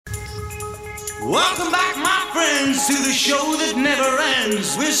Welcome back, my friends, to the show that never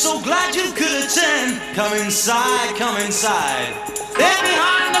ends. We're so glad you could attend. Come inside, come inside. There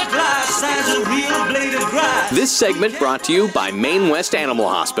behind the glass stands a real blade of grass. This segment brought to you by Maine West Animal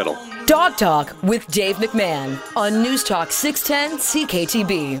Hospital. Dog Talk with Dave McMahon on News Talk 610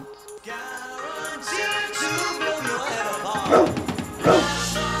 CKTB.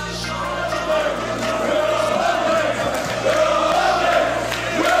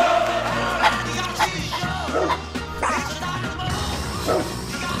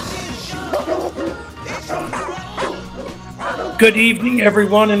 Good evening,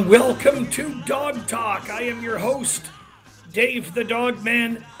 everyone, and welcome to Dog Talk. I am your host, Dave the Dog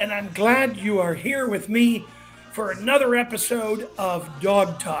Man, and I'm glad you are here with me for another episode of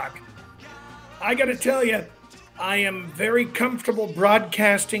Dog Talk. I got to tell you, I am very comfortable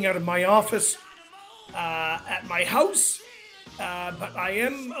broadcasting out of my office at my house, but I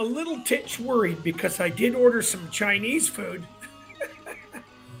am a little titch worried because I did order some Chinese food,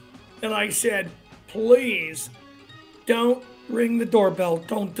 and I said, please don't ring the doorbell,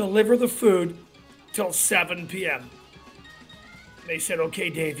 don't deliver the food till 7 p.m. They said, okay,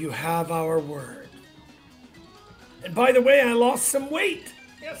 Dave, you have our word. And by the way, I lost some weight.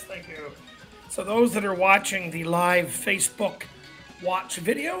 Yes, thank you. So those that are watching the live Facebook watch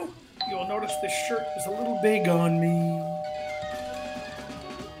video, you'll notice this shirt is a little big on me.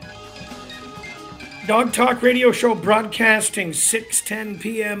 Dog Talk radio show broadcasting 6:10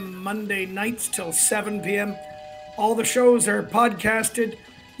 p.m. Monday nights till 7 p.m. All the shows are podcasted.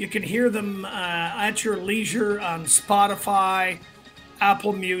 You can hear them at your leisure on Spotify,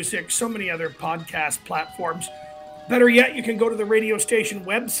 Apple Music, so many other podcast platforms. Better yet, you can go to the radio station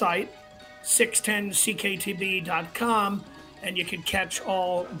website, 610ckTB.com, and you can catch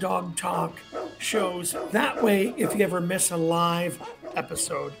all Dog Talk shows. That way, if you ever miss a live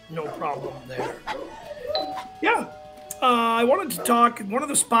episode, no problem there. Yeah, I wanted to talk, one of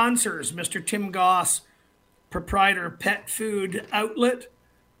the sponsors, Mr. Tim Goss, proprietor Pet Food Outlet,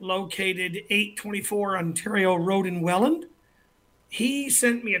 located 824 Ontario Road in Welland. He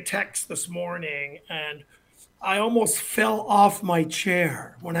sent me a text this morning, and I almost fell off my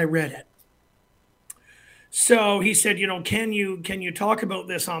chair when I read it. So he said, can you talk about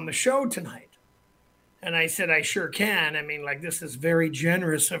this on the show tonight? And I said, I sure can. I mean, this is very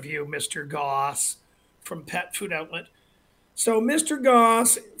generous of you, Mr. Goss from Pet Food Outlet. So Mr.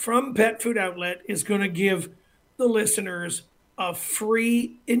 Goss from Pet Food Outlet is going to give the listeners a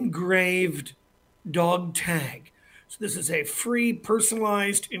free engraved dog tag. So this is a free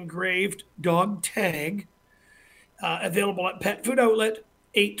personalized engraved dog tag available at Pet Food Outlet,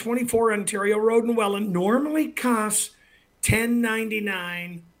 824 Ontario Road in Welland. Normally costs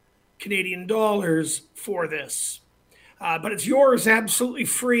 $10.99 Canadian dollars for this. But it's yours absolutely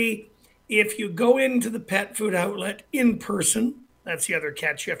free if you go into the Pet Food Outlet in person. That's the other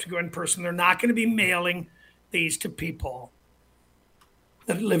catch. You have to go in person. They're not going to be mailing these to people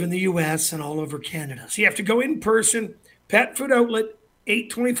that live in the U.S. and all over Canada. So you have to go in person, Pet Food Outlet,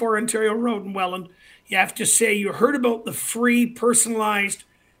 824 Ontario Road in Welland. You have to say you heard about the free personalized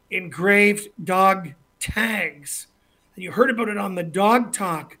engraved dog tags. And you heard about it on the Dog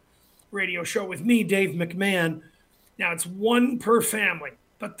Talk radio show with me, Dave McMahon. Now it's one per family,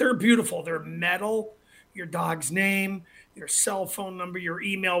 but they're beautiful. They're metal, your dog's name, your cell phone number, your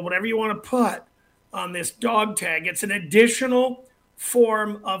email, whatever you want to put on this dog tag. It's an additional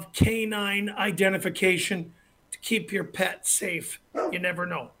form of canine identification to keep your pet safe. You never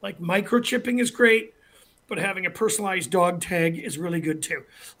know. Microchipping is great, but having a personalized dog tag is really good too.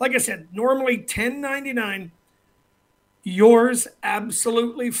 Like I said, normally $10.99, yours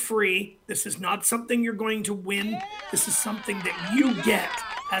absolutely free. This is not something you're going to win. This is something that you get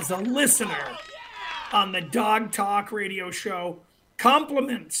as a listener on the Dog Talk radio show.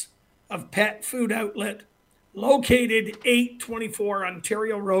 Compliments of Pet Food Outlet, located 824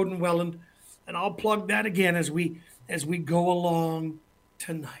 Ontario Road in Welland. And I'll plug that again as we go along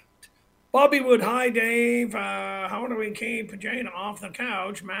tonight. Bobby Wood, hi Dave. How do we keep Jane off the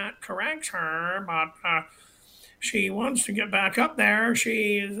couch? Matt corrects her, but she wants to get back up there.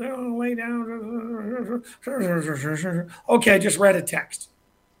 She is way down. Okay, I just read a text.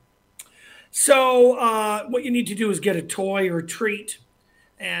 So what you need to do is get a toy or a treat.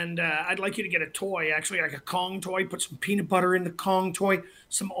 And I'd like you to get a toy, actually, like a Kong toy. Put some peanut butter in the Kong toy,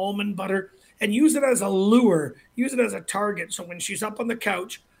 some almond butter, and use it as a lure. Use it as a target. So when she's up on the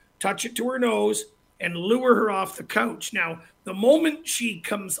couch, touch it to her nose and lure her off the couch. Now, the moment she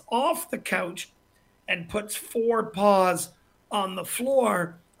comes off the couch and puts 4 paws on the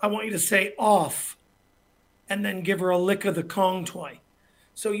floor, I want you to say off and then give her a lick of the Kong toy.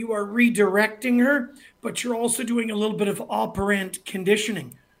 So you are redirecting her, but you're also doing a little bit of operant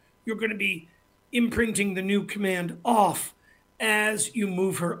conditioning. You're going to be imprinting the new command off as you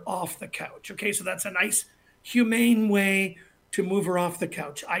move her off the couch. Okay, so that's a nice, humane way to move her off the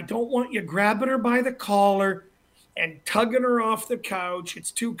couch. I don't want you grabbing her by the collar and tugging her off the couch.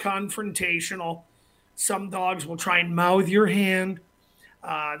 It's too confrontational. Some dogs will try and mouth your hand.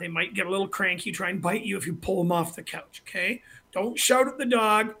 They might get a little cranky, try and bite you if you pull them off the couch, okay? Don't shout at the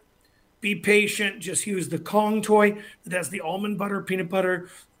dog. Be patient. Just use the Kong toy that has the almond butter, peanut butter,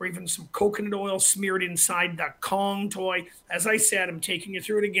 or even some coconut oil smeared inside the Kong toy. As I said, I'm taking you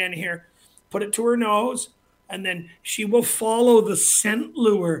through it again here. Put it to her nose, and then she will follow the scent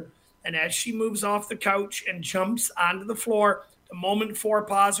lure. And as she moves off the couch and jumps onto the floor, the moment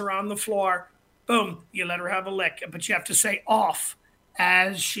forepaws are on the floor, boom, you let her have a lick. But you have to say off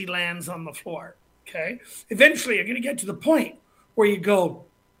as she lands on the floor, okay? Eventually, you're going to get to the point where you go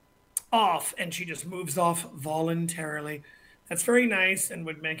off and she just moves off voluntarily. That's very nice and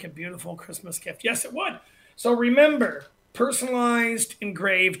would make a beautiful Christmas gift. Yes, it would. So remember, personalized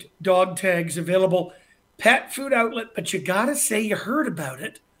engraved dog tags available pet food outlet, but you got to say you heard about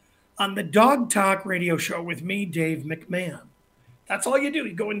it on the Dog Talk radio show with me, Dave McMahon. That's all you do.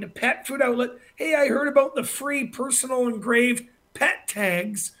 You go into pet food outlet. Hey, I heard about the free personal engraved pet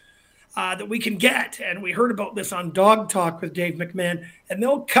tags that we can get. And we heard about this on Dog Talk with Dave McMahon. And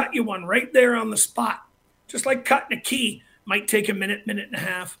they'll cut you one right there on the spot. Just like cutting a key. Might take a minute, minute and a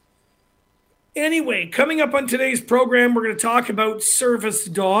half. Anyway, coming up on today's program, we're going to talk about service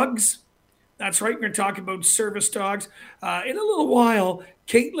dogs. That's right, we're going to talk about service dogs. In a little while,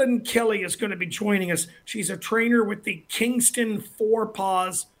 Caitlin Kelly is going to be joining us. She's a trainer with the Kingston Four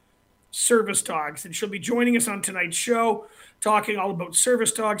Paws Service Dogs, and she'll be joining us on tonight's show, talking all about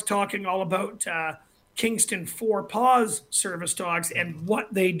service dogs, talking all about Kingston Four Paws Service Dogs and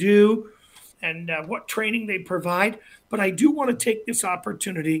what they do and what training they provide. But I do want to take this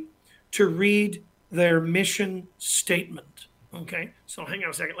opportunity to read their mission statement. Okay, so hang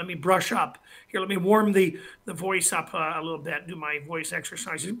on a second. Let me brush up. Here, let me warm the voice up a little bit, do my voice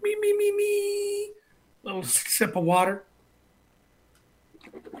exercises. Me, me, me, me. Little sip of water.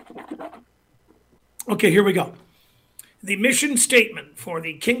 Okay, here we go. The mission statement for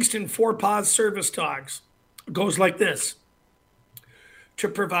the Kingston Four Paws Service Dogs goes like this. To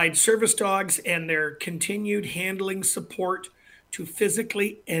provide service dogs and their continued handling support to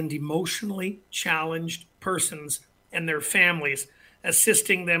physically and emotionally challenged persons and their families,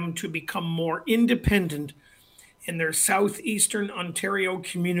 assisting them to become more independent in their southeastern Ontario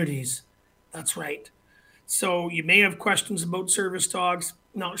communities. That's right. So you may have questions about service dogs.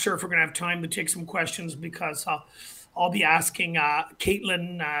 Not sure if we're going to have time to take some questions because I'll be asking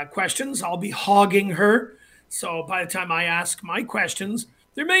Caitlin questions. I'll be hogging her. So by the time I ask my questions,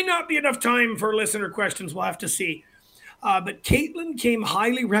 there may not be enough time for listener questions. We'll have to see. But Caitlin came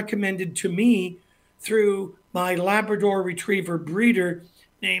highly recommended to me through my Labrador Retriever breeder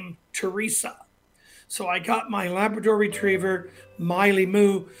named Teresa. So I got my Labrador Retriever, Miley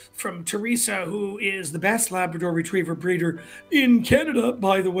Moo, from Teresa, who is the best Labrador Retriever breeder in Canada,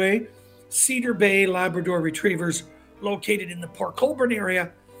 by the way. Cedar Bay Labrador Retrievers, located in the Port Colborne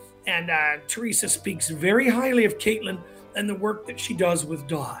area. And Teresa speaks very highly of Caitlin and the work that she does with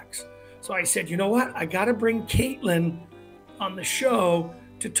dogs. So I said, you know what? I got to bring Caitlin on the show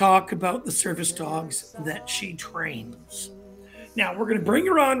to talk about the service dogs that she trains. Now, we're going to bring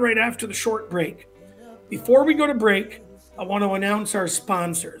her on right after the short break. Before we go to break, I want to announce our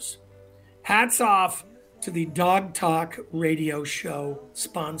sponsors. Hats off to the Dog Talk radio show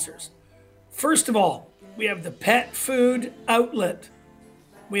sponsors. First of all, we have the Pet Food Outlet.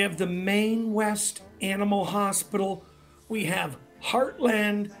 We have the Maine West Animal Hospital. We have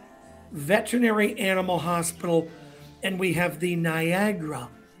Heartland Veterinary Animal Hospital. And we have the Niagara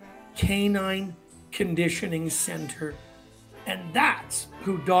Canine Conditioning Center. And that's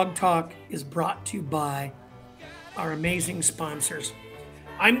who Dog Talk is brought to you by, our amazing sponsors.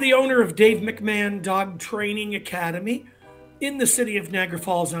 I'm the owner of Dave McMahon Dog Training Academy in the city of Niagara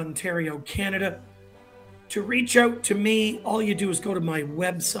Falls, Ontario, Canada. To reach out to me, all you do is go to my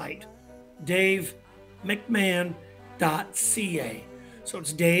website, davemcmahon.ca. So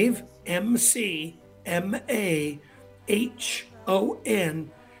it's Dave, McMahon.ca.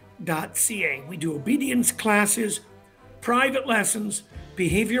 We do obedience classes, private lessons,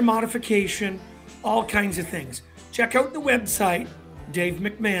 behavior modification, all kinds of things. Check out the website,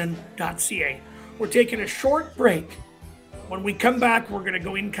 davemcmahon.ca. We're taking a short break. When we come back, we're going to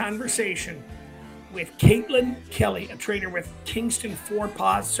go in conversation with Caitlin Kelly, a trainer with Kingston Four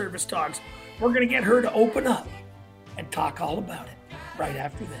Paws Service Dogs. We're going to get her to open up and talk all about it right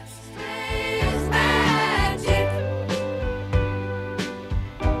after this.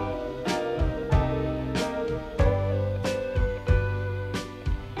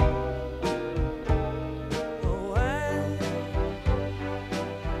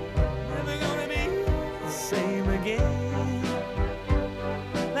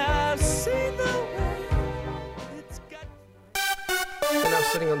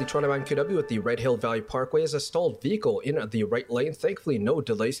 Sitting on the Toronto-bound QW at the Red Hill Valley Parkway is a stalled vehicle in the right lane. Thankfully, no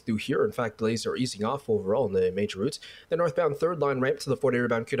delays through here. In fact, delays are easing off overall on the major routes. The northbound third line ramp to the Fort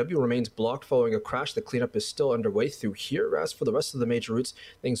Erie-bound QW remains blocked following a crash. The cleanup is still underway through here. As for the rest of the major routes,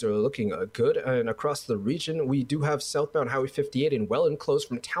 things are looking good. And across the region, we do have southbound Highway 58 in Welland closed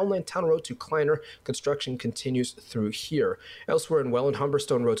from Townland Town Road to Kleiner. Construction continues through here. Elsewhere in Welland,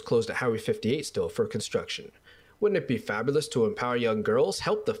 Humberstone Road's closed at Highway 58 still for construction. Wouldn't it be fabulous to empower young girls?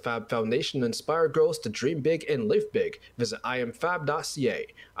 Help the Fab Foundation inspire girls to dream big and live big. Visit imfab.ca.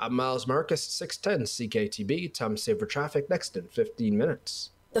 I'm Miles Marcus, 610 CKTB. Time to save for traffic next in 15 minutes.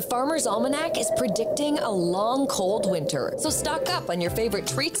 The Farmer's Almanac is predicting a long, cold winter. So stock up on your favorite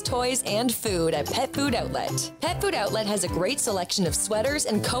treats, toys, and food at Pet Food Outlet. Pet Food Outlet has a great selection of sweaters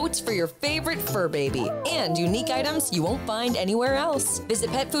and coats for your favorite fur baby. And unique items you won't find anywhere else.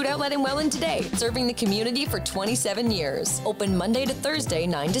 Visit Pet Food Outlet in Welland today, serving the community for 27 years. Open Monday to Thursday,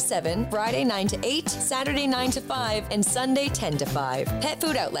 9 to 7, Friday, 9 to 8, Saturday, 9 to 5, and Sunday, 10 to 5. Pet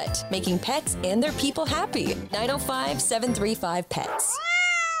Food Outlet, making pets and their people happy. 905-735-PETS.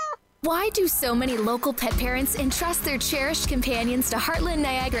 Why do so many local pet parents entrust their cherished companions to Heartland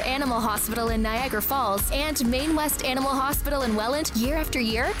Niagara Animal Hospital in Niagara Falls and Maine West Animal Hospital in Welland year after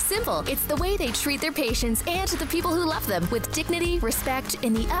year? Simple. It's the way they treat their patients and the people who love them with dignity, respect,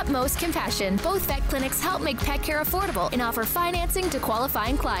 and the utmost compassion. Both vet clinics help make pet care affordable and offer financing to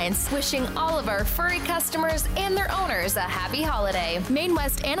qualifying clients. Wishing all of our furry customers and their owners a happy holiday. Maine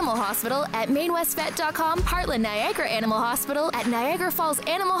West Animal Hospital at mainwestvet.com. Heartland Niagara Animal Hospital at Niagara Falls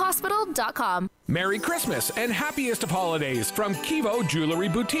Animal Hospital. Merry Christmas and happiest of holidays from Kivo Jewelry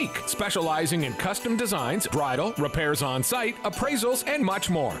Boutique, specializing in custom designs, bridal, repairs on site, appraisals, and much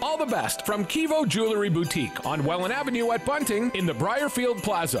more. All the best from Kivo Jewelry Boutique on Welland Avenue at Bunting in the Briarfield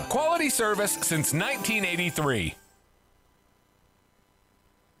Plaza. Quality service since 1983.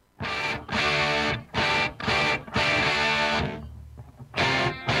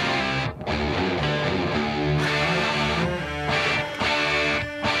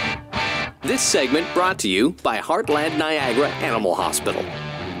 This segment brought to you by Heartland Niagara Animal Hospital.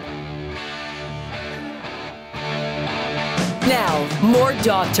 Now, more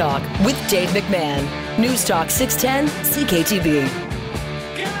Dog Talk with Dave McMahon. News Talk 610 CKTB.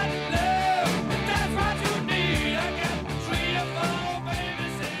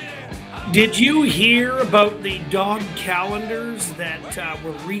 Did you hear about the dog calendars that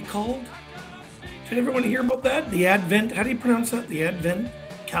were recalled? Did everyone hear about that? The Advent, how do you pronounce that? The Advent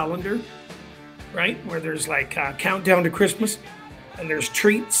calendar, right? Where there's like a countdown to Christmas and there's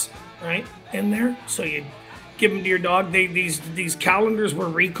treats, right, in there. So you give them to your dog. These calendars were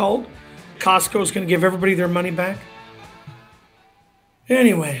recalled. Costco's going to give everybody their money back.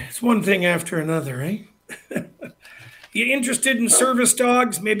 Anyway, it's one thing after another, eh? You interested in service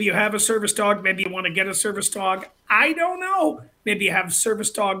dogs? Maybe you have a service dog. Maybe you want to get a service dog. I don't know. Maybe you have service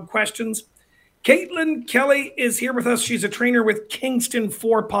dog questions. Caitlin Kelly is here with us. She's a trainer with Kingston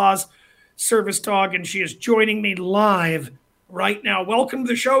Four Paws Service Dog, and she is joining me live right now. Welcome to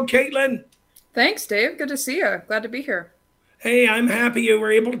the show, Caitlin. Thanks, Dave. Good to see you. Glad to be here. Hey, I'm happy you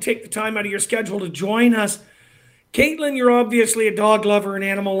were able to take the time out of your schedule to join us. Caitlin, you're obviously a dog lover, an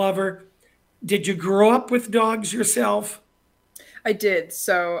animal lover. Did you grow up with dogs yourself? I did.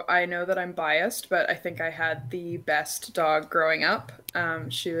 So I know that I'm biased, but I think I had the best dog growing up.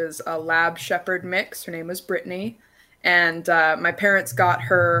 She was a Lab Shepherd mix. Her name was Brittany. And my parents got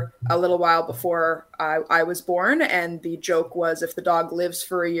her a little while before I was born. And the joke was, if the dog lives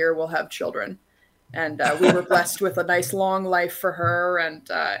for a year, we'll have children. And we were blessed with a nice long life for her.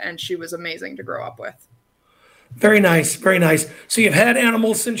 And she was amazing to grow up with. Very nice. Very nice. So you've had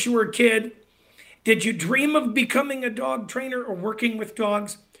animals since you were a kid. Did you dream of becoming a dog trainer or working with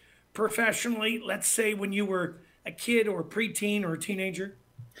dogs professionally, let's say when you were a kid or a preteen or a teenager?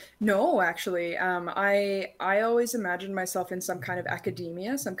 No, actually. I always imagined myself in some kind of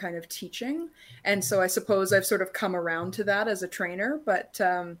academia, some kind of teaching. And so I suppose I've sort of come around to that as a trainer. But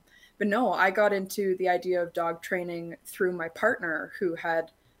no, I got into the idea of dog training through my partner who had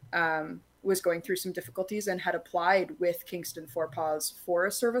was going through some difficulties and had applied with Kingston Four Paws for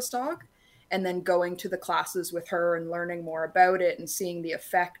a service dog. And then going to the classes with her and learning more about it and seeing the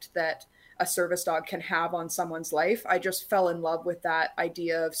effect that a service dog can have on someone's life. I just fell in love with that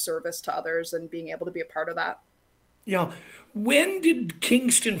idea of service to others and being able to be a part of that. Yeah. When did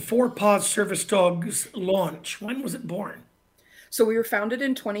Kingston Four Paws Service Dogs launch? When was it born? So we were founded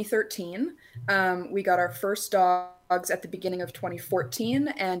in 2013. We got our first dogs at the beginning of 2014,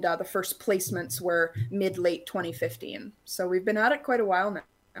 and the first placements were mid-late 2015. So we've been at it quite a while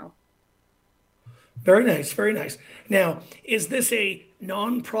now. Very nice, very nice. Now, is this a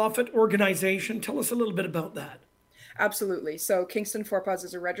non-profit organization? Tell us a little bit about that. Absolutely. So Kingston Four Paws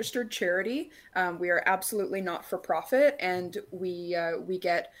is a registered charity. We are absolutely not for profit, and we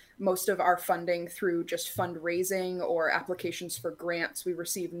get most of our funding through just fundraising or applications for grants. We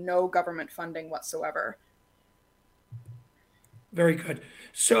receive no government funding whatsoever. Very good.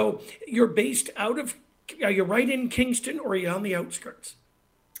 So you're based are you right in Kingston, or are you on the outskirts?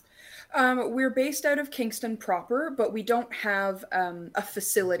 We're based out of Kingston proper, but we don't have a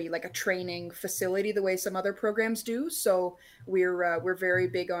facility, like a training facility, the way some other programs do. So we're very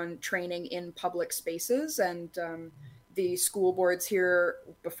big on training in public spaces, and the school boards here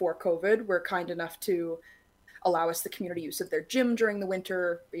before COVID were kind enough to allow us the community use of their gym during the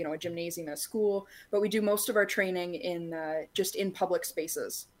winter, a gymnasium at a school. But we do most of our training in just in public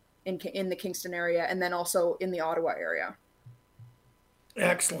spaces in the Kingston area, and then also in the Ottawa area.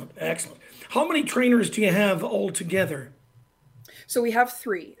 Excellent, excellent. How many trainers do you have altogether? So we have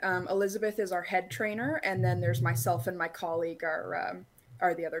 3. Elizabeth is our head trainer, and then there's myself and my colleague are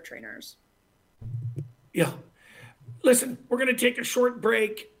the other trainers. Yeah. Listen, we're going to take a short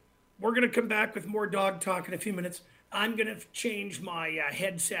break. We're going to come back with more dog talk in a few minutes. I'm going to change my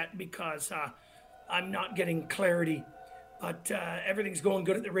headset because I'm not getting clarity, but everything's going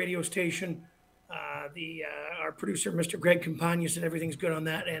good at the radio station. Our producer, Mr. Greg Campagna, said everything's good on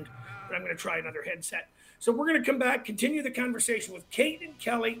that end, but I'm going to try another headset. So we're going to come back, continue the conversation with Kate and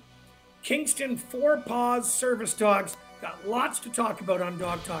Kelly, Kingston Four Paws Service Dogs. Got lots to talk about on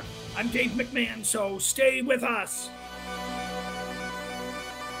Dog Talk. I'm Dave McMahon, so stay with us.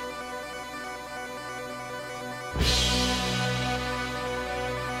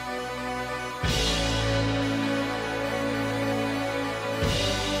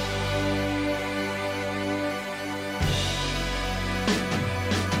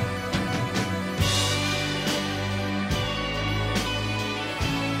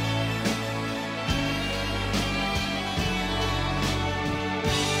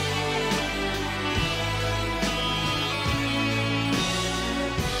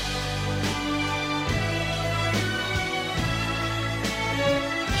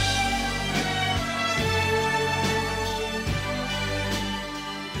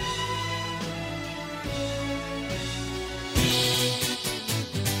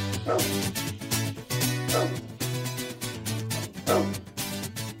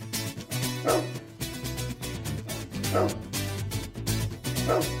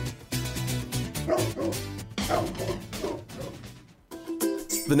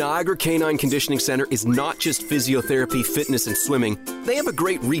 The Niagara Canine Conditioning Center is not just physiotherapy, fitness, and swimming. They have a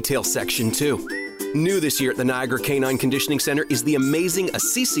great retail section, too. New this year at the Niagara Canine Conditioning Center is the amazing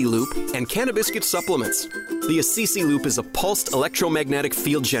Assisi Loop and Cannabiscuit supplements. The Assisi Loop is a pulsed electromagnetic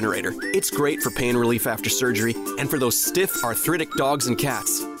field generator. It's great for pain relief after surgery and for those stiff, arthritic dogs and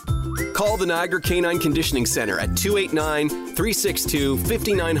cats. Call the Niagara Canine Conditioning Center at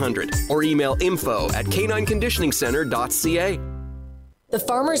 289-362-5900 or email info@canineconditioningcenter.ca. The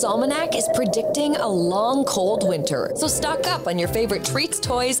Farmer's Almanac is predicting a long, cold winter, so stock up on your favorite treats,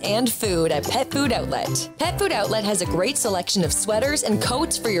 toys, and food at Pet Food Outlet. Pet Food Outlet has a great selection of sweaters and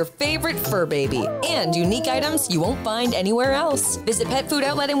coats for your favorite fur baby, and unique items you won't find anywhere else. Visit Pet Food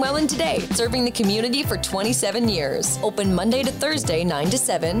Outlet in Welland today, serving the community for 27 years. Open Monday to Thursday, 9 to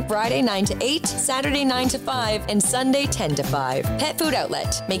 7, Friday, 9 to 8, Saturday, 9 to 5, and Sunday, 10 to 5. Pet Food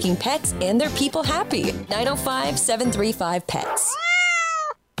Outlet, making pets and their people happy. 905-735-PETS.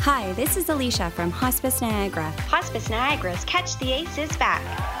 Hi, this is Alicia from Hospice Niagara. Hospice Niagara's Catch the Ace is back.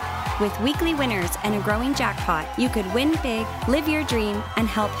 With weekly winners and a growing jackpot, you could win big, live your dream, and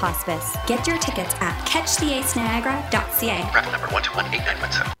help hospice. Get your tickets at catchtheaceniagara.ca. Raffle number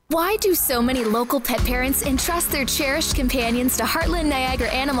 1218917. Why do so many local pet parents entrust their cherished companions to Heartland Niagara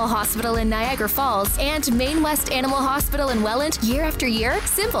Animal Hospital in Niagara Falls and Maine West Animal Hospital in Welland year after year?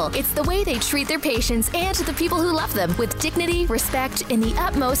 Simple. It's the way they treat their patients and the people who love them with dignity, respect, and the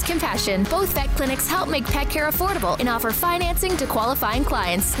utmost compassion. Both vet clinics help make pet care affordable and offer financing to qualifying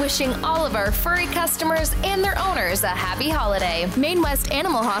clients. Wishing all of our furry customers and their owners a happy holiday. Maine West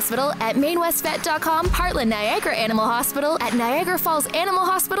Animal Hospital at mainewestvet.com, Heartland Niagara Animal Hospital at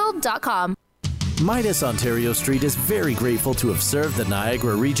NiagaraFallsAnimalHospital.com. Midas Ontario Street is very grateful to have served the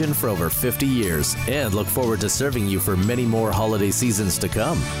Niagara region for over 50 years and look forward to serving you for many more holiday seasons to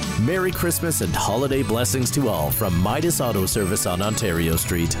come. Merry Christmas and holiday blessings to all from Midas Auto Service on Ontario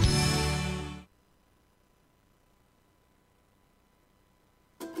Street.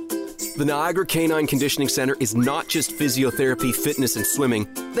 The Niagara Canine Conditioning Center is not just physiotherapy, fitness, and swimming.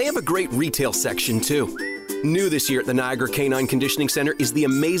 They have a great retail section, too. New this year at the Niagara Canine Conditioning Center is the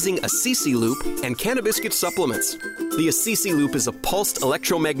amazing Assisi Loop and Cannabiscuit supplements. The Assisi Loop is a pulsed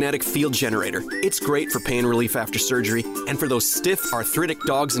electromagnetic field generator. It's great for pain relief after surgery and for those stiff, arthritic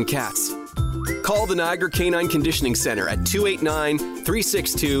dogs and cats. Call the Niagara Canine Conditioning Center at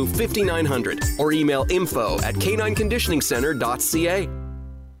 289-362-5900 or email info@canineconditioningcenter.ca.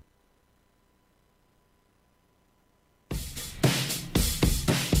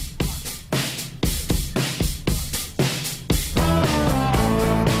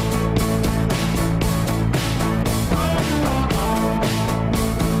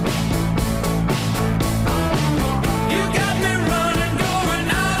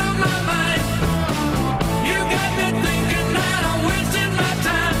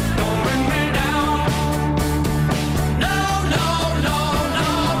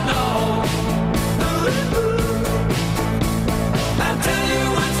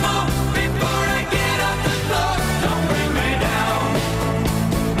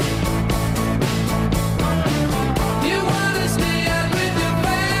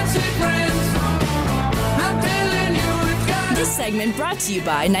 Brought to you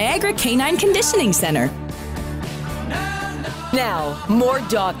by Niagara Canine Conditioning Center. Now, more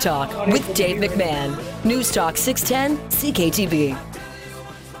Dog Talk with Dave McMahon. News Talk 610 CKTV.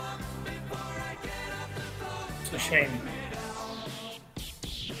 It's a shame.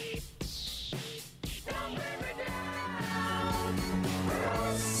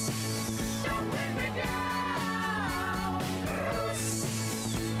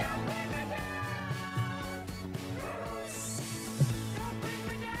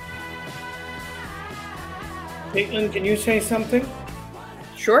 Caitlin, can you say something?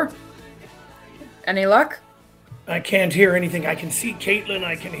 Sure. Any luck? I can't hear anything. I can see Caitlin.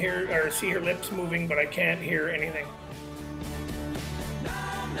 I can hear or see her lips moving, but I can't hear anything.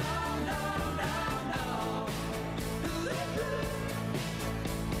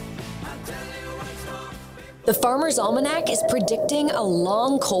 The Farmer's Almanac is predicting a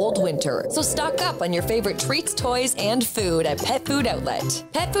long, cold winter, so stock up on your favorite treats, toys, and food at Pet Food Outlet.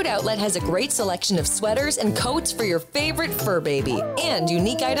 Pet Food Outlet has a great selection of sweaters and coats for your favorite fur baby, and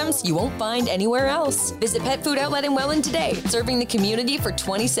unique items you won't find anywhere else. Visit Pet Food Outlet in Welland today, serving the community for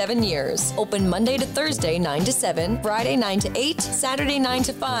 27 years. Open Monday to Thursday, 9 to 7, Friday, 9 to 8, Saturday, 9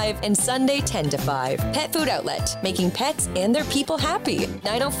 to 5, and Sunday, 10 to 5. Pet Food Outlet, making pets and their people happy.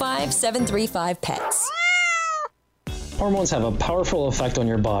 905-735-PETS. Hormones have a powerful effect on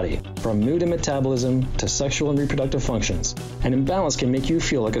your body, from mood and metabolism to sexual and reproductive functions. An imbalance can make you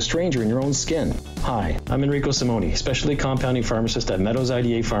feel like a stranger in your own skin. Hi, I'm Enrico Simoni, specialty compounding pharmacist at Meadows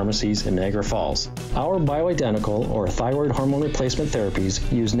IDA Pharmacies in Niagara Falls. Our bioidentical or thyroid hormone replacement therapies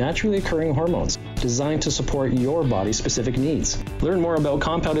use naturally occurring hormones designed to support your body's specific needs. Learn more about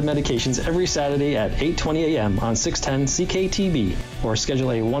compounded medications every Saturday at 8:20 a.m. on 610 CKTB or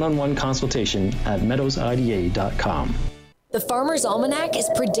schedule a one-on-one consultation at meadowsida.com. The Farmer's Almanac is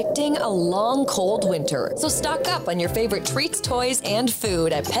predicting a long, cold winter, so stock up on your favorite treats, toys, and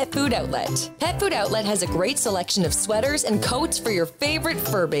food at Pet Food Outlet. Pet Food Outlet has a great selection of sweaters and coats for your favorite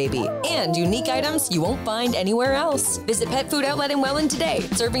fur baby, and unique items you won't find anywhere else. Visit Pet Food Outlet in Welland today,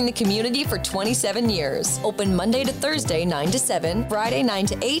 serving the community for 27 years. Open Monday to Thursday, 9 to 7, Friday, 9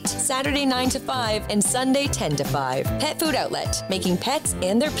 to 8, Saturday, 9 to 5, and Sunday, 10 to 5. Pet Food Outlet, making pets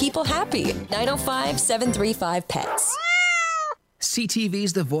and their people happy. 905-735-PETS.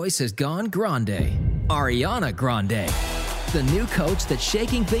 CTV's The Voice has gone grande. Ariana Grande. The new coach that's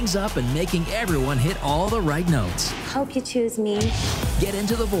shaking things up and making everyone hit all the right notes. Hope you choose me. Get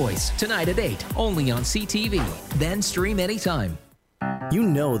into The Voice tonight at 8, only on CTV. Then stream anytime. You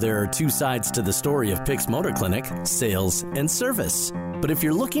know there are two sides to the story of Pix Motor Clinic, sales and service. But if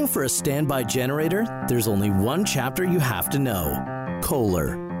you're looking for a standby generator, there's only one chapter you have to know: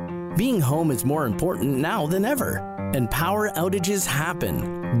 Kohler. Being home is more important now than ever. And power outages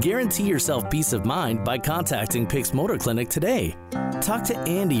happen. Guarantee yourself peace of mind by contacting Pix Motor Clinic today. Talk to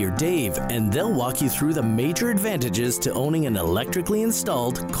Andy or Dave, and they'll walk you through the major advantages to owning an electrically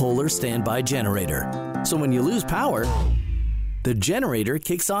installed Kohler standby generator. So when you lose power, the generator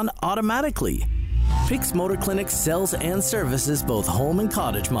kicks on automatically. Pix Motor Clinic sells and services both home and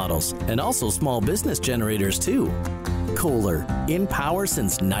cottage models, and also small business generators too. Kohler, in power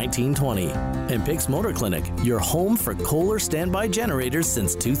since 1920. And Pix Motor Clinic, your home for Kohler standby generators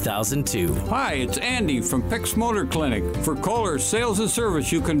since 2002. Hi, it's Andy from Pix Motor Clinic. For Kohler sales and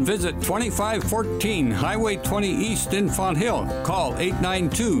service, you can visit 2514 Highway 20 East in Fonthill. Call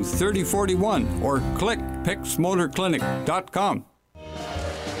 892-3041 or click pixmotorclinic.com.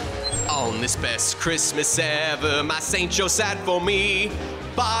 On this best Christmas ever, my Saint Joe sat for me.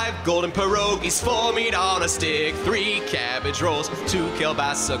 5 golden pierogies, 4 meat on a stick, 3 cabbage rolls, 2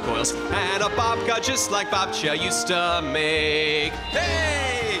 kielbasa coils, and a babka just like Babcha used to make.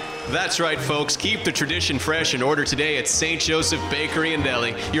 Hey! That's right, folks. Keep the tradition fresh and order today at St. Joseph Bakery and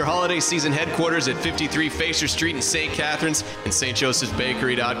Deli. Your holiday season headquarters at 53 Facer Street in St. Catharines and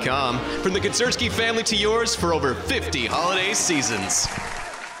stjosephsbakery.com. From the Koncerski family to yours for over 50 holiday seasons.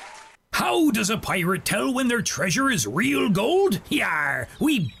 How does a pirate tell when their treasure is real gold? Yar,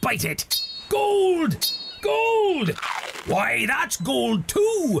 we bite it. Gold! Gold! Why, that's gold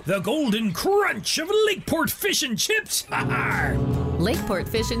too! The golden crunch of Lakeport Fish and Chips! Lakeport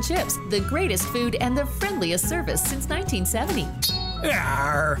Fish and Chips, the greatest food and the friendliest service since 1970.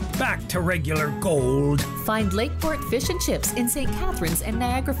 Yar, back to regular gold. Find Lakeport Fish and Chips in St. Catharines and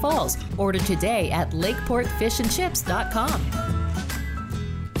Niagara Falls. Order today at lakeportfishandchips.com.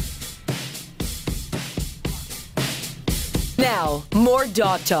 Now, more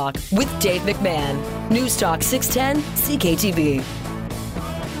Dog Talk with Dave McMahon. News Talk 610 CKTV.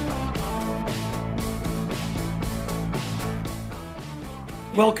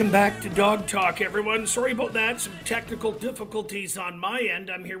 Welcome back to Dog Talk, everyone. Sorry about that. Some technical difficulties on my end.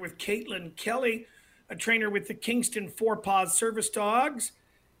 I'm here with Caitlin Kelly, a trainer with the Kingston Four Paws Service Dogs.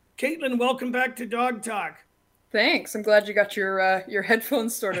 Caitlin, welcome back to Dog Talk. Thanks. I'm glad you got your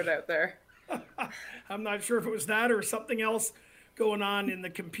headphones sorted out there. I'm not sure if it was that or something else going on in the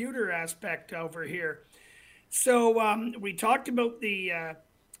computer aspect over here. So we talked about the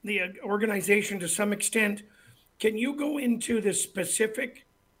organization to some extent. Can you go into the specific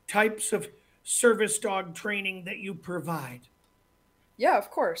types of service dog training that you provide? Yeah,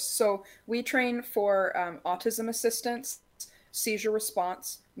 of course. So we train for autism assistance, seizure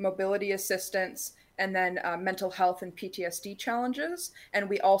response, mobility assistance, and then mental health and PTSD challenges. And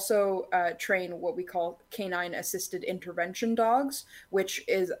we also train what we call canine assisted intervention dogs, which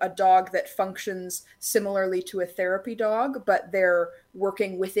is a dog that functions similarly to a therapy dog, but they're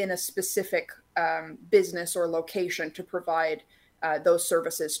working within a specific business or location to provide those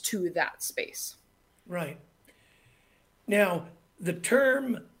services to that space. Right. Now, the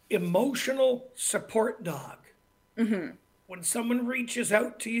term emotional support dog, when someone reaches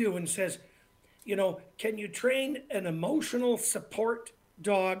out to you and says, you know, can you train an emotional support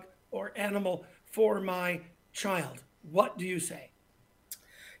dog or animal for my child? What do you say?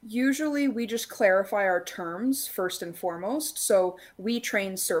 Usually we just clarify our terms first and foremost. So we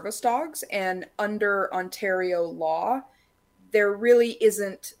train service dogs, and under Ontario law, there really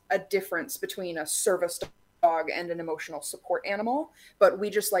isn't a difference between a service dog and an emotional support animal, but we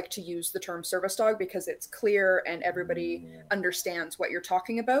just like to use the term service dog because it's clear and everybody understands what you're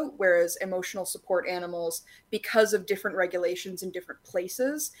talking about. Whereas emotional support animals, because of different regulations in different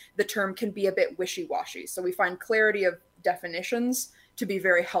places, the term can be a bit wishy-washy. So we find clarity of definitions to be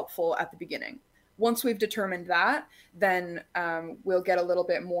very helpful at the beginning. Once we've determined that, then we'll get a little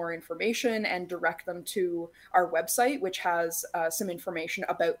bit more information and direct them to our website, which has some information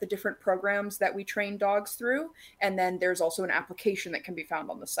about the different programs that we train dogs through. And then there's also an application that can be found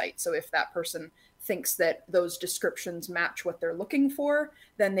on the site. So if that person thinks that those descriptions match what they're looking for,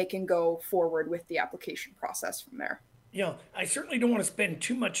 then they can go forward with the application process from there. Yeah, I certainly don't want to spend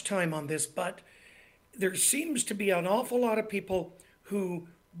too much time on this, but there seems to be an awful lot of people who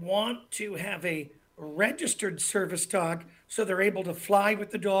want to have a registered service dog so they're able to fly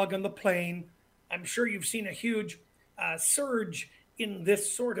with the dog on the plane. I'm sure you've seen a huge surge in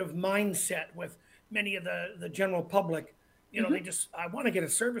this sort of mindset with many of the general public. You know, I want to get a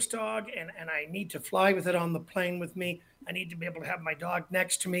service dog and I need to fly with it on the plane with me. I need to be able to have my dog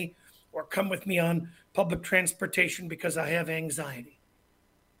next to me or come with me on public transportation because I have anxiety.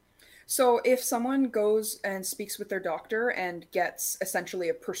 So if someone goes and speaks with their doctor and gets essentially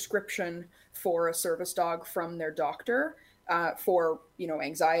a prescription for a service dog from their doctor for, you know,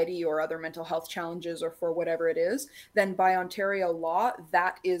 anxiety or other mental health challenges or for whatever it is, then by Ontario law,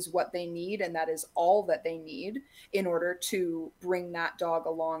 that is what they need. And that is all that they need in order to bring that dog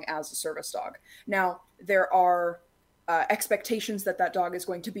along as a service dog. Now, there are expectations that that dog is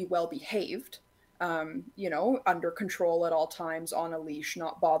going to be well behaved. under control at all times, on a leash,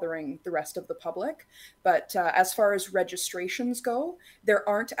 not bothering the rest of the public. But as far as registrations go, there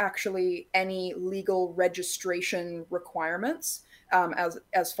aren't actually any legal registration requirements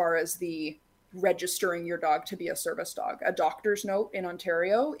as far as the registering your dog to be a service dog. A doctor's note in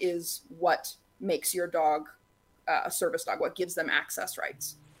Ontario is what makes your dog a service dog, what gives them access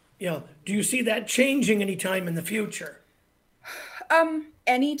rights. Yeah. Do you see that changing anytime in the future?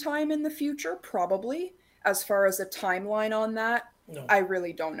 Anytime in the future, probably. As far as a timeline on that, no. I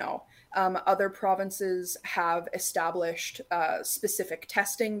really don't know. Other provinces have established specific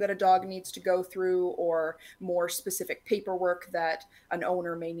testing that a dog needs to go through, or more specific paperwork that an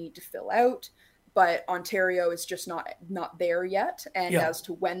owner may need to fill out. But Ontario is just not there yet. And as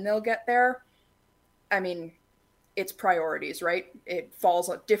to when they'll get there, I mean, it's priorities, right? It falls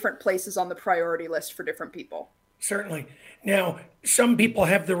at different places on the priority list for different people. Certainly. Now, some people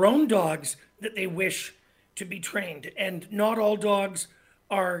have their own dogs that they wish to be trained, and not all dogs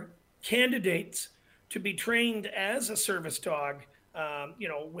are candidates to be trained as a service dog,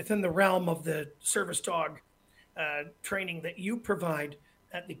 within the realm of the service dog training that you provide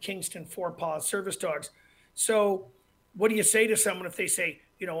at the Kingston Four Paws Service Dogs. So what do you say to someone if they say,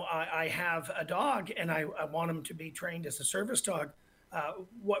 I have a dog and I want him to be trained as a service dog?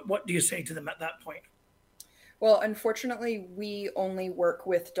 What do you say to them at that point? Well, unfortunately, we only work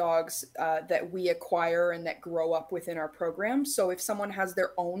with dogs that we acquire and that grow up within our program. So if someone has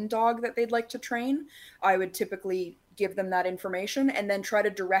their own dog that they'd like to train, I would typically give them that information and then try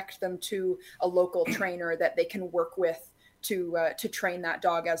to direct them to a local trainer that they can work with to train that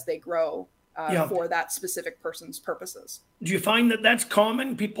dog as they grow for that specific person's purposes. Do you find that that's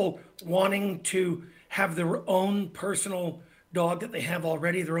common? People wanting to have their own personal dog that they have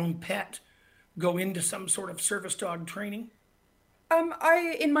already, their own pet, go into some sort of service dog training?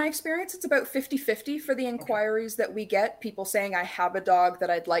 In my experience, it's about 50-50 for the inquiries that we get. People saying, I have a dog that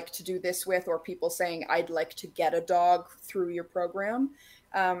I'd like to do this with, or people saying, I'd like to get a dog through your program.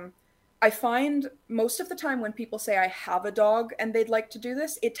 I find most of the time when people say I have a dog and they'd like to do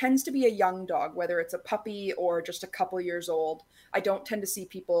this, it tends to be a young dog, whether it's a puppy or just a couple years old. I don't tend to see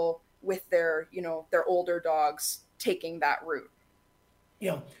people with their older dogs taking that route.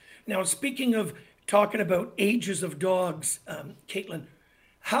 Yeah. Now, speaking of talking about ages of dogs, Caitlin,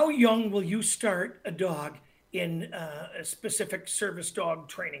 how young will you start a dog in a specific service dog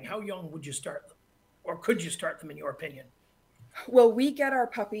training? How young would you start them? Or could you start them, in your opinion? Well, we get our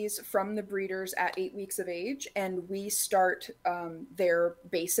puppies from the breeders at 8 weeks of age, and we start their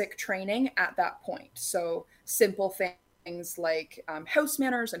basic training at that point. So simple things like house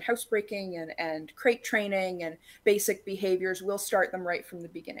manners and housebreaking and crate training and basic behaviors, we'll start them right from the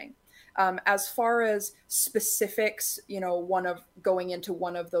beginning. As far as specifics, going into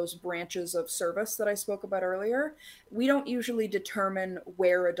one of those branches of service that I spoke about earlier, we don't usually determine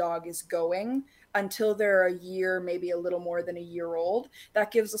where a dog is going until they're a year, maybe a little more than a year old. That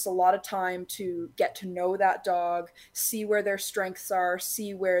gives us a lot of time to get to know that dog, see where their strengths are,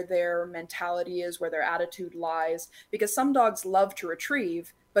 see where their mentality is, where their attitude lies, because some dogs love to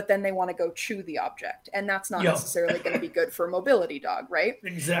retrieve, but then they want to go chew the object. And that's not necessarily going to be good for a mobility dog, right?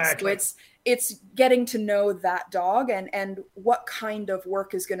 Exactly. So it's getting to know that dog and what kind of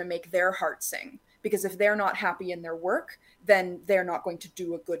work is going to make their heart sing. Because if they're not happy in their work, then they're not going to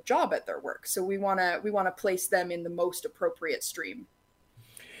do a good job at their work. So we want to place them in the most appropriate stream.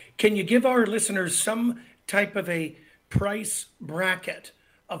 Can you give our listeners some type of a price bracket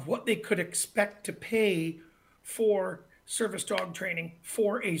of what they could expect to pay for service dog training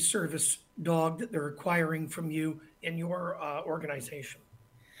for a service dog that they're acquiring from you in your organization?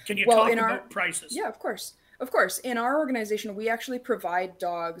 Can you talk about prices? Yeah, of course. Of course. In our organization, we actually provide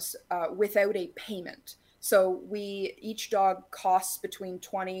dogs without a payment. So each dog costs between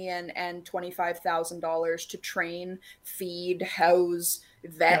 $20,000 and $25,000 to train, feed, house,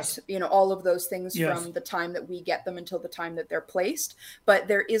 vet, all of those things from the time that we get them until the time that they're placed. But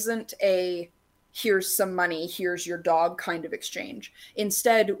there isn't a here's some money, here's your dog kind of exchange.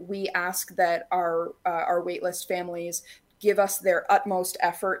 Instead, we ask that our waitlist families give us their utmost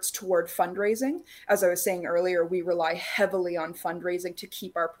efforts toward fundraising. As I was saying earlier, we rely heavily on fundraising to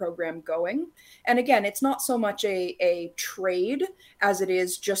keep our program going. And again, it's not so much a trade as it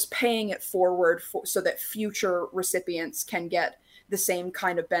is just paying it forward so that future recipients can get the same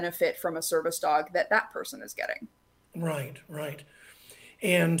kind of benefit from a service dog that person is getting. Right.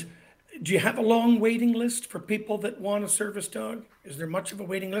 And do you have a long waiting list for people that want a service dog? Is there much of a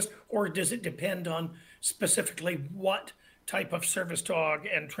waiting list, or does it depend on specifically what type of service dog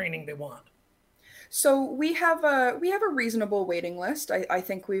and training they want? So we have a reasonable waiting list. I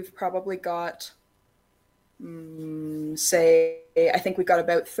think we've probably got I think we've got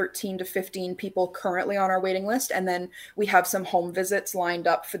about 13 to 15 people currently on our waiting list. And then we have some home visits lined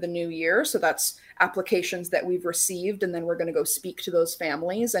up for the new year. So that's applications that we've received. And then we're going to go speak to those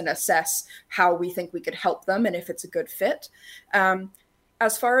families and assess how we think we could help them and if it's a good fit.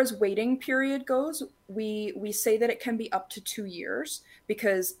 As far as waiting period goes, we say that it can be up to 2 years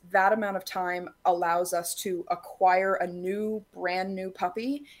because that amount of time allows us to acquire a brand new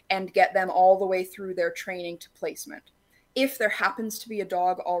puppy and get them all the way through their training to placement. If there happens to be a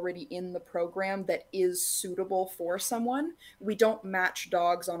dog already in the program that is suitable for someone, we don't match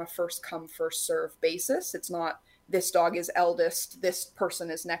dogs on a first come, first serve basis. It's not this dog is eldest, this person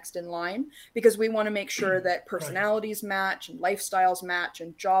is next in line, because we want to make sure that personalities match and lifestyles match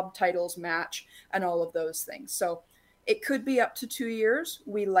and job titles match and all of those things. So it could be up to 2 years.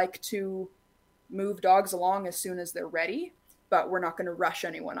 We like to move dogs along as soon as they're ready, but we're not going to rush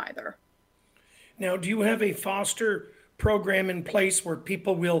anyone either. Now, do you have a foster program in place where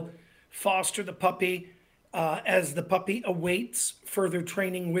people will foster the puppy as the puppy awaits further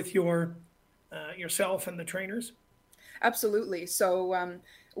training with yourself and the trainers? Absolutely. So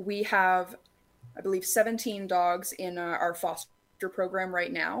we have, I believe, 17 dogs in our foster program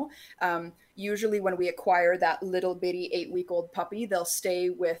right now. Usually when we acquire that little bitty 8-week-old puppy, they'll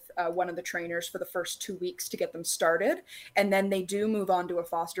stay with one of the trainers for the first 2 weeks to get them started. And then they do move on to a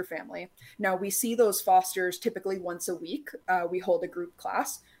foster family. Now we see those fosters typically once a week. We hold a group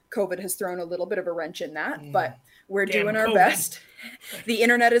class. COVID has thrown a little bit of a wrench in that, but we're doing our best. The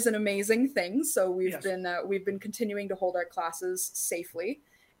internet is an amazing thing, so we've been continuing to hold our classes safely,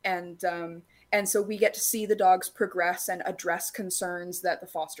 and so we get to see the dogs progress and address concerns that the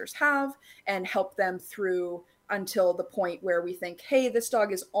fosters have, and help them through until the point where we think, hey, this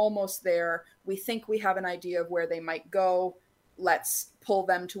dog is almost there. We think we have an idea of where they might go. Let's pull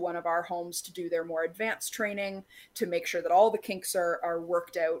them to one of our homes to do their more advanced training to make sure that all the kinks are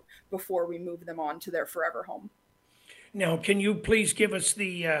worked out before we move them on to their forever home. Now, can you please give us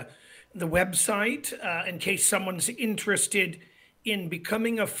the website in case someone's interested in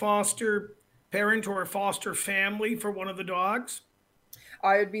becoming a foster parent or a foster family for one of the dogs?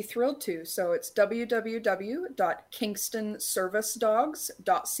 I would be thrilled to. So it's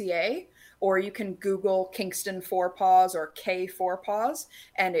www.kingstonservicedogs.ca, or you can Google Kingston 4-Paws or K 4-Paws,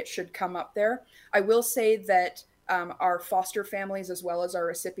 and it should come up there. I will say that our foster families, as well as our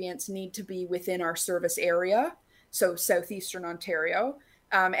recipients, need to be within our service area, so Southeastern Ontario,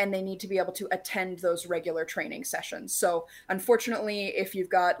 and they need to be able to attend those regular training sessions. So unfortunately, if you've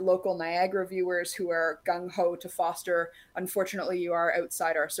got local Niagara viewers who are gung-ho to foster, unfortunately you are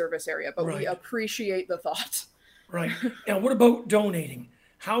outside our service area, but we appreciate the thought. Right. Now, what about donating?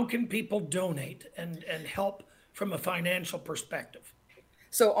 How can people donate and help from a financial perspective?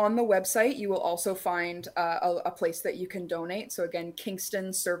 So on the website, you will also find a place that you can donate. So again,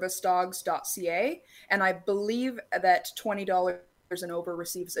 kingstonservicedogs.ca. And I believe that $20 and over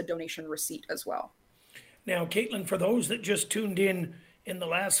receives a donation receipt as well. Now, Caitlin, for those that just tuned in the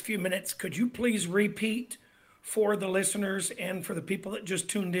last few minutes, could you please repeat for the listeners and for the people that just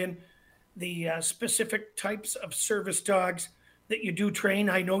tuned in the specific types of service dogs that you do train?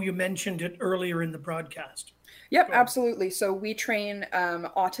 I know you mentioned it earlier in the broadcast. Yep, absolutely. So we train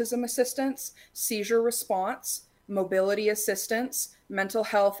autism assistance, seizure response, mobility assistance, mental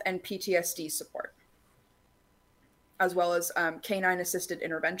health, and PTSD support, as well as canine-assisted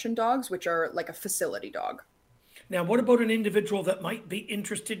intervention dogs, which are like a facility dog. Now, what about an individual that might be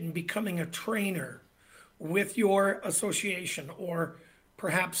interested in becoming a trainer with your association, or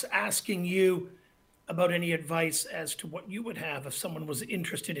perhaps asking you about any advice as to what you would have if someone was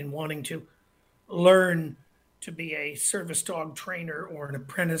interested in wanting to learn to be a service dog trainer or an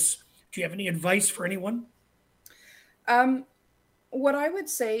apprentice? Do you have any advice for anyone? What I would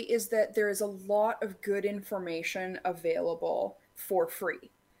say is that there is a lot of good information available for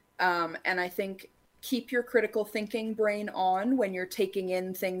free. And I think keep your critical thinking brain on when you're taking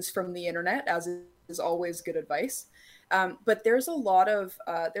in things from the internet, as is always good advice. But there's a lot of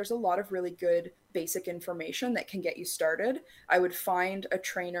really good basic information that can get you started. I would find a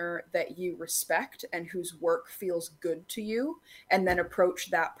trainer that you respect and whose work feels good to you, and then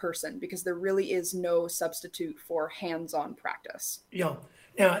approach that person, because there really is no substitute for hands-on practice. Yeah.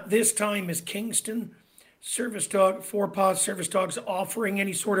 Now, at this time, is Kingston Service Dog, 4-Paws Service Dogs, offering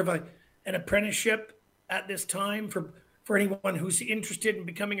any sort of an apprenticeship at this time for anyone who's interested in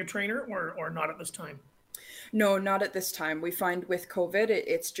becoming a trainer, or not at this time? No, not at this time. We find with COVID,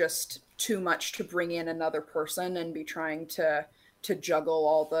 it's just too much to bring in another person and be trying to juggle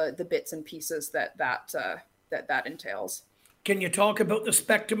all the bits and pieces that entails. Can you talk about the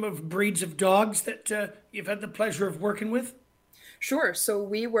spectrum of breeds of dogs that you've had the pleasure of working with? Sure. So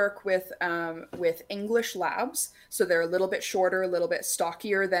we work with English Labs. So they're a little bit shorter, a little bit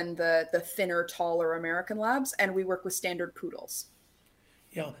stockier than the thinner, taller American Labs, and we work with standard poodles.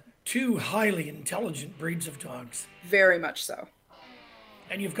 Yeah, two highly intelligent breeds of dogs. Very much so.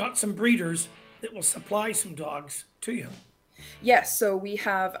 And you've got some breeders that will supply some dogs to you. Yes, so we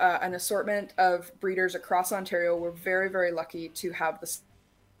have an assortment of breeders across Ontario. We're very, very lucky to have the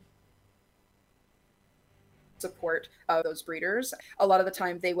support of those breeders. A lot of the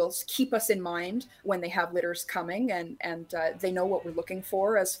time they will keep us in mind when they have litters coming, and they know what we're looking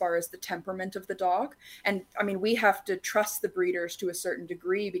for as far as the temperament of the dog. And I mean, we have to trust the breeders to a certain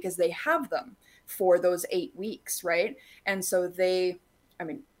degree because they have them for those 8 weeks, right? And so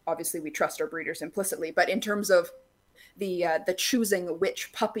obviously we trust our breeders implicitly, but in terms of the choosing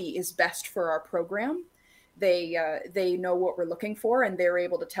which puppy is best for our program, they know what we're looking for, and they're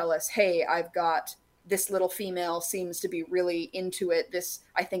able to tell us, hey, I've got this little female seems to be really into it.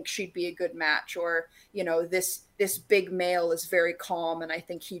 I think she'd be a good match. Or, this big male is very calm and I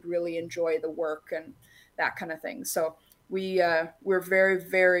think he'd really enjoy the work, and that kind of thing. So we're very,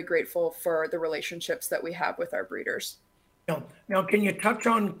 very grateful for the relationships that we have with our breeders. Now, can you touch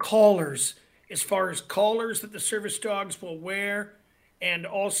on collars, as far as collars that the service dogs will wear? And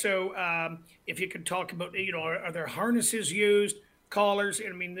also, if you could talk about, are there harnesses used, collars?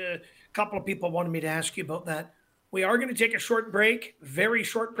 I mean, a couple of people wanted me to ask you about that. We are going to take a short break, very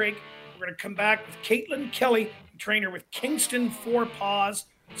short break. We're going to come back with Caitlin Kelly, trainer with Kingston Four Paws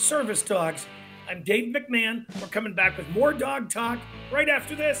Service Dogs. I'm Dave McMahon. We're coming back with more dog talk right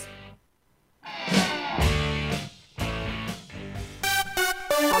after this.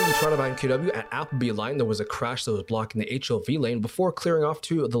 On the Toronto QW at Appleby line, there was a crash that was blocking the HOV lane before clearing off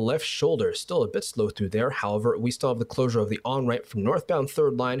to the left shoulder. Still a bit slow through there. However, we still have the closure of the on-ramp from northbound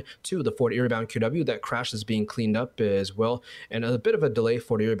 3rd line to the Fort Erie bound QW. That crash is being cleaned up as well. And a bit of a delay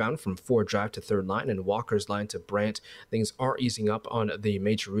Fort Erie bound from 4 Drive to 3rd line and Walker's line to Brant. Things are easing up on the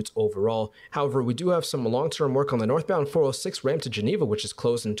major routes overall. However, we do have some long-term work on the northbound 406 ramp to Geneva, which is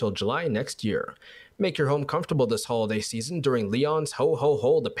closed until July next year. Make your home comfortable this holiday season during Leon's Ho Ho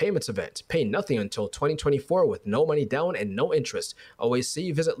Ho the Payments event. Pay nothing until 2024 with no money down and no interest. Always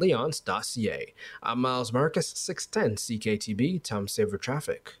see visit leons.ca. I'm Miles Marcus, 610 CKTB, Time Saver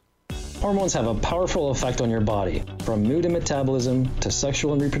Traffic. Hormones have a powerful effect on your body, from mood and metabolism to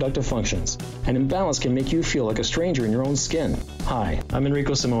sexual and reproductive functions. An imbalance can make you feel like a stranger in your own skin. Hi, I'm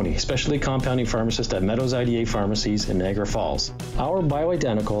Enrico Simoni, specialty compounding pharmacist at Meadows IDA Pharmacies in Niagara Falls. Our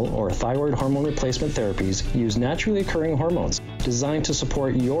bioidentical or thyroid hormone replacement therapies use naturally occurring hormones designed to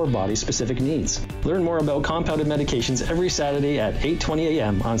support your body's specific needs. Learn more about compounded medications every Saturday at 8:20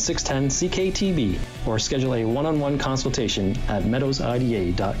 a.m. on 610 CKTB or schedule a one-on-one consultation at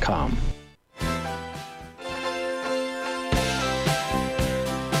meadowsida.com.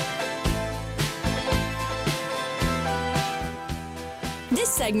 This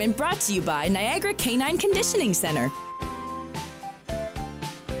segment brought to you by Niagara Canine Conditioning Center.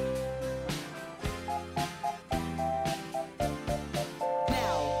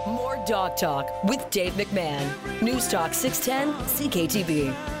 Now, more Dog Talk with Dave McMahon. News Talk 610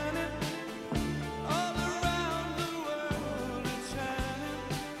 CKTB.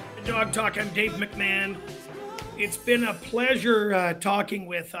 Dog Talk, I'm Dave McMahon. It's been a pleasure talking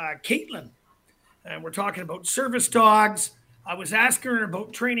with Caitlin. And we're talking about service dogs. I was asking her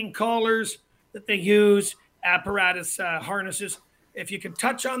about training collars that they use, apparatus harnesses. If you could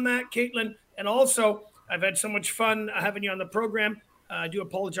touch on that, Caitlin. And also, I've had so much fun having you on the program. I do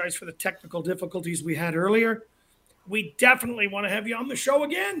apologize for the technical difficulties we had earlier. We definitely want to have you on the show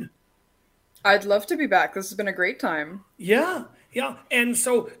again. I'd love to be back. This has been a great time. Yeah. And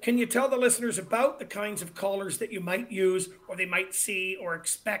so can you tell the listeners about the kinds of collars that you might use or they might see or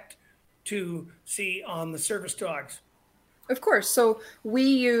expect to see on the service dogs? Of course. So we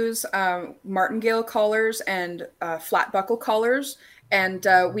use martingale collars and flat buckle collars. And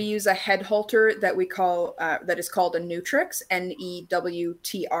we use a head halter that we call, that is called a Neutrix,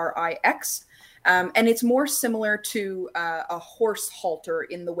 Newtrix. And it's more similar to a horse halter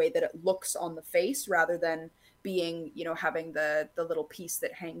in the way that it looks on the face rather than being, having the little piece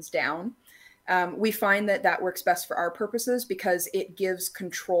that hangs down. We find that works best for our purposes because it gives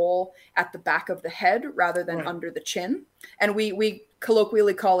control at the back of the head rather than under the chin. And we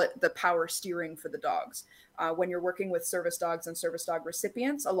colloquially call it the power steering for the dogs. When you're working with service dogs and service dog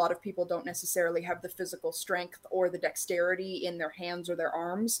recipients, a lot of people don't necessarily have the physical strength or the dexterity in their hands or their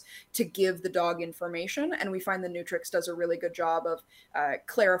arms to give the dog information. And we find the Neutrix does a really good job of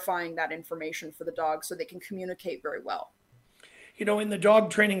clarifying that information for the dog so they can communicate very well. in the dog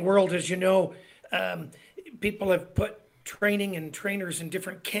training world, as you know, people have put training and trainers in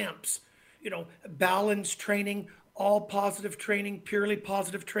different camps. Balance training, all positive training, purely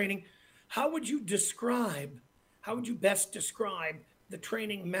positive training. How would you best describe the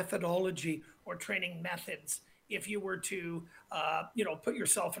training methodology or training methods if you were to, put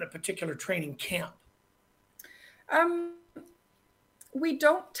yourself in a particular training camp? We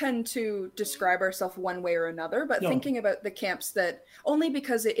don't tend to describe ourselves one way or another, but thinking about the camps that only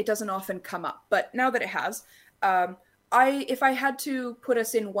because it doesn't often come up. But now that it has, if I had to put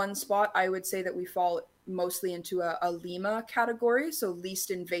us in one spot, I would say that we fall mostly into a LIMA category, so least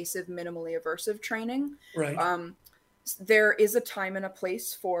invasive, minimally aversive training. Right. There is a time and a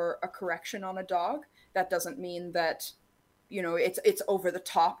place for a correction on a dog. That doesn't mean that it's over the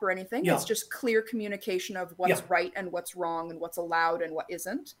top or anything. Yeah. It's just clear communication of what's right and what's wrong and what's allowed and what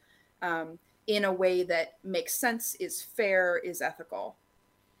isn't, in a way that makes sense, is fair, is ethical.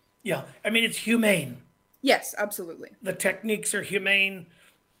 Yeah, I mean, it's humane. Yes, absolutely. The techniques are humane.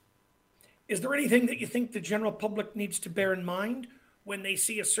 Is there anything that you think the general public needs to bear in mind when they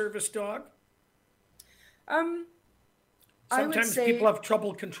see a service dog? Sometimes people have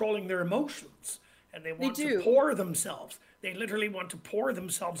trouble controlling their emotions, and they want to pour themselves. They literally want to pour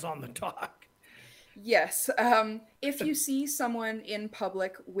themselves on the dog. Yes. If you see someone in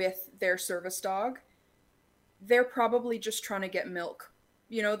public with their service dog, they're probably just trying to get milk.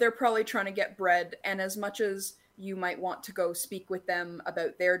 They're probably trying to get bread. And as much as you might want to go speak with them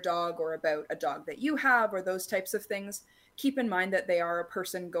about their dog or about a dog that you have or those types of things, keep in mind that they are a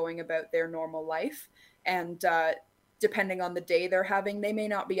person going about their normal life. And depending on the day they're having, they may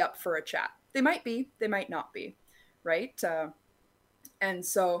not be up for a chat. They might be, they might not be. Right. And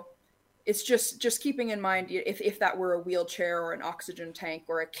so it's just keeping in mind, if that were a wheelchair or an oxygen tank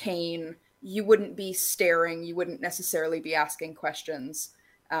or a cane, you wouldn't be staring. You wouldn't necessarily be asking questions,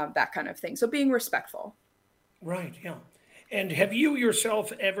 that kind of thing. So being respectful. Right. Yeah. And have you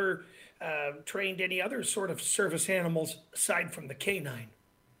yourself ever trained any other sort of service animals aside from the canine?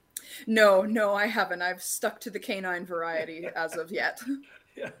 No, I haven't. I've stuck to the canine variety as of yet.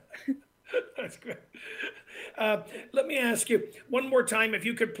 Yeah. That's good. Let me ask you one more time, if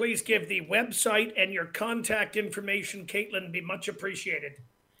you could please give the website and your contact information, Caitlin, be much appreciated.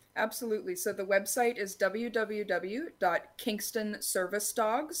 Absolutely. So the website is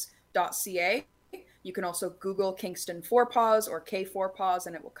www.kingstonservicedogs.ca. You can also Google Kingston 4-Paws or K4-Paws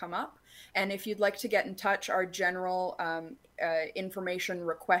and it will come up. And if you'd like to get in touch, our general information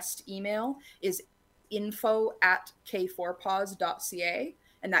request email is info@k4paws.ca.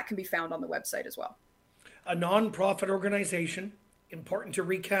 And that can be found on the website as well. A non-profit organization, important to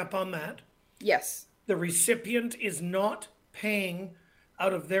recap on that. Yes. The recipient is not paying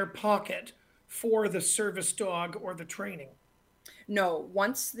out of their pocket for the service dog or the training. No,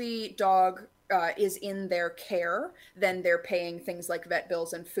 once the dog is in their care, then they're paying things like vet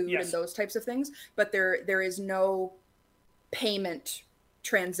bills and food and those types of things. But there is no payment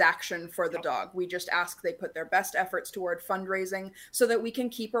transaction for the dog. We just ask they put their best efforts toward fundraising so that we can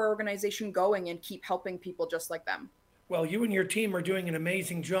keep our organization going and keep helping people just like them. Well, you and your team are doing an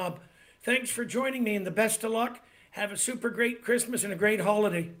amazing job. Thanks for joining me and the best of luck. Have a super great Christmas and a great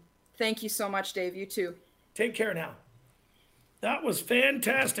holiday. Thank you so much, Dave. You too. Take care now. That was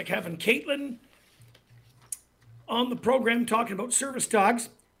fantastic having Caitlin on the program talking about service dogs.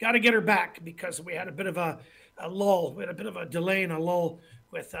 Got to get her back because we had a bit of a lull. We had a bit of a delay and a lull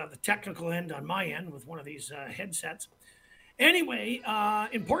with the technical end on my end with one of these headsets. Anyway,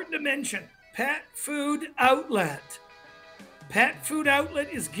 important to mention, Pet Food Outlet. Pet Food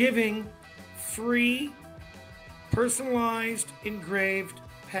Outlet is giving free personalized engraved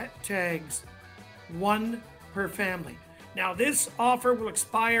pet tags, one per family. Now this offer will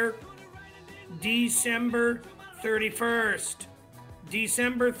expire December 31st.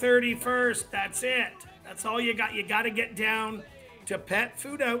 December 31st, that's it. That's all you got. You got to get down to Pet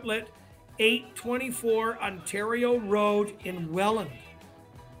Food Outlet, 824 Ontario Road in Welland.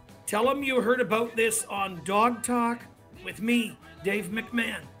 Tell them you heard about this on Dog Talk with me, Dave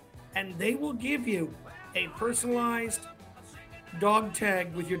McMahon, and they will give you a personalized dog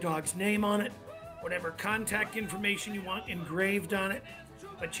tag with your dog's name on it, whatever contact information you want engraved on it,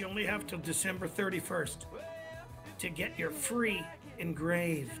 but you only have till December 31st to get your free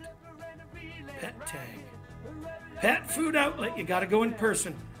engraved pet tag. Pet Food Outlet, you got to go in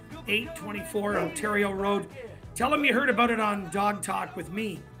person, 824 Ontario Road. Tell them you heard about it on Dog Talk with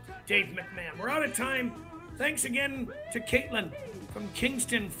me, Dave McMahon. We're out of time. Thanks again to Caitlin from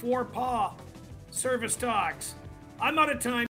Kingston 4-Paw Service Dogs. I'm out of time.